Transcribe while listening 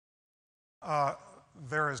Uh,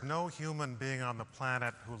 there is no human being on the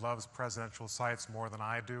planet who loves presidential sites more than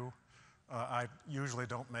I do. I usually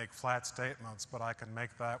don't make flat statements, but I can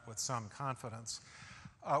make that with some confidence.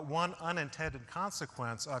 One unintended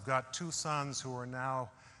consequence, I've got two sons who are now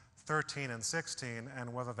 13 and 16,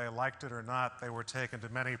 and whether they liked it or not, they were taken to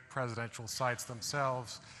many presidential sites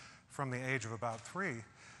themselves from the age of about 3.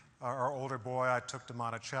 Our older boy, I took to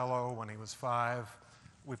Monticello when he was 5.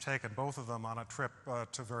 We've taken both of them on a trip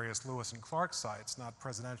to various Lewis and Clark sites, not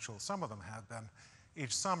presidential, some of them have been,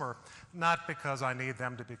 each summer, not because I need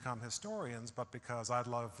them to become historians, but because I'd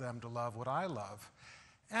love them to love what I love.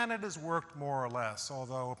 And it has worked more or less,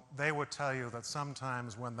 although they would tell you that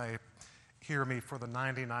sometimes when they hear me for the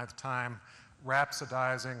 99th time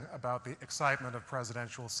rhapsodizing about the excitement of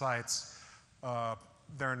presidential sites,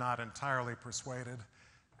 they're not entirely persuaded.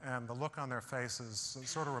 And the look on their faces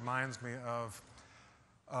sort of reminds me of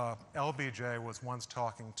LBJ was once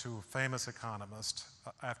talking to a famous economist.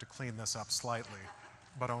 I have to clean this up slightly,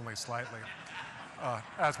 but only slightly,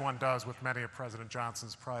 as one does with many of President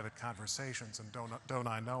Johnson's private conversations, and don't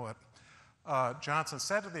I know it. Johnson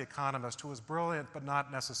said to the economist, who was brilliant but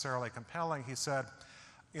not necessarily compelling, he said,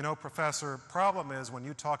 "You know, Professor, problem is when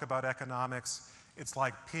you talk about economics, it's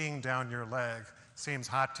like peeing down your leg. Seems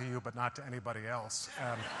hot to you, but not to anybody else."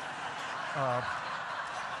 And,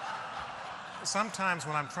 sometimes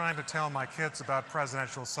when I'm trying to tell my kids about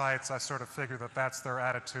presidential sites, I sort of figure that that's their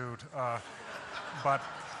attitude. But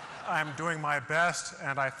I'm doing my best,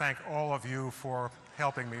 and I thank all of you for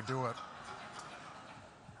helping me do it.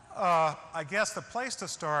 I guess the place to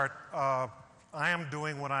start, I am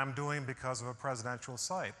doing what I'm doing because of a presidential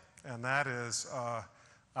site, and that is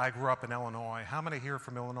I grew up in Illinois. How many here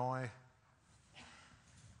from Illinois?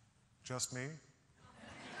 Just me?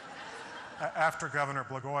 After Governor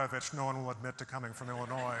Blagojevich, no one will admit to coming from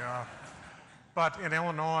Illinois. But in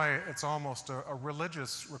Illinois, it's almost a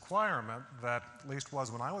religious requirement that, at least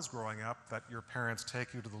was when I was growing up, that your parents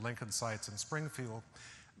take you to the Lincoln sites in Springfield.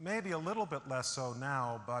 Maybe a little bit less so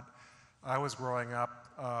now, but I was growing up,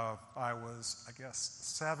 I was, I guess,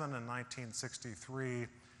 7 in 1963, and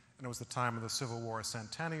it was the time of the Civil War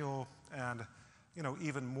centennial, and you know,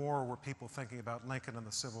 even more were people thinking about Lincoln and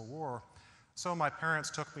the Civil War. So my parents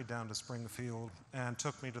took me down to Springfield and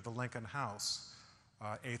took me to the Lincoln House,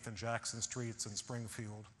 8th and Jackson Streets in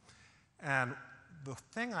Springfield. And the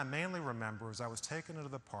thing I mainly remember is I was taken into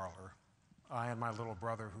the parlor, I and my little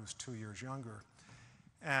brother, who's 2 years younger.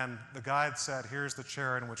 And the guide said, "Here's the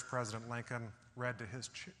chair in which President Lincoln read to his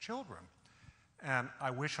children." And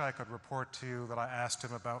I wish I could report to you that I asked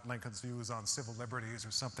him about Lincoln's views on civil liberties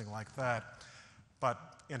or something like that.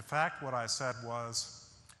 But in fact, what I said was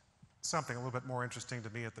something a little bit more interesting to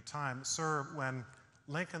me at the time. "Sir, when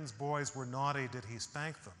Lincoln's boys were naughty, did he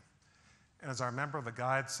spank them?" And as I remember, the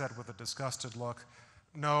guide said with a disgusted look,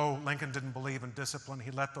 "No, Lincoln didn't believe in discipline.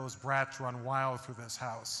 He let those brats run wild through this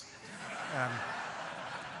house." And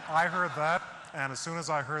I heard that, and as soon as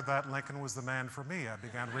I heard that, Lincoln was the man for me. I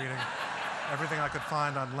began reading everything I could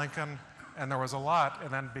find on Lincoln, and there was a lot,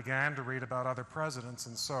 and then began to read about other presidents.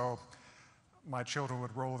 And so my children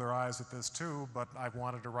would roll their eyes at this too, but I've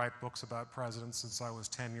wanted to write books about presidents since I was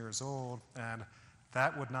 10 years old, and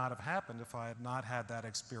that would not have happened if I had not had that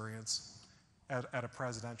experience at a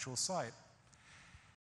presidential site.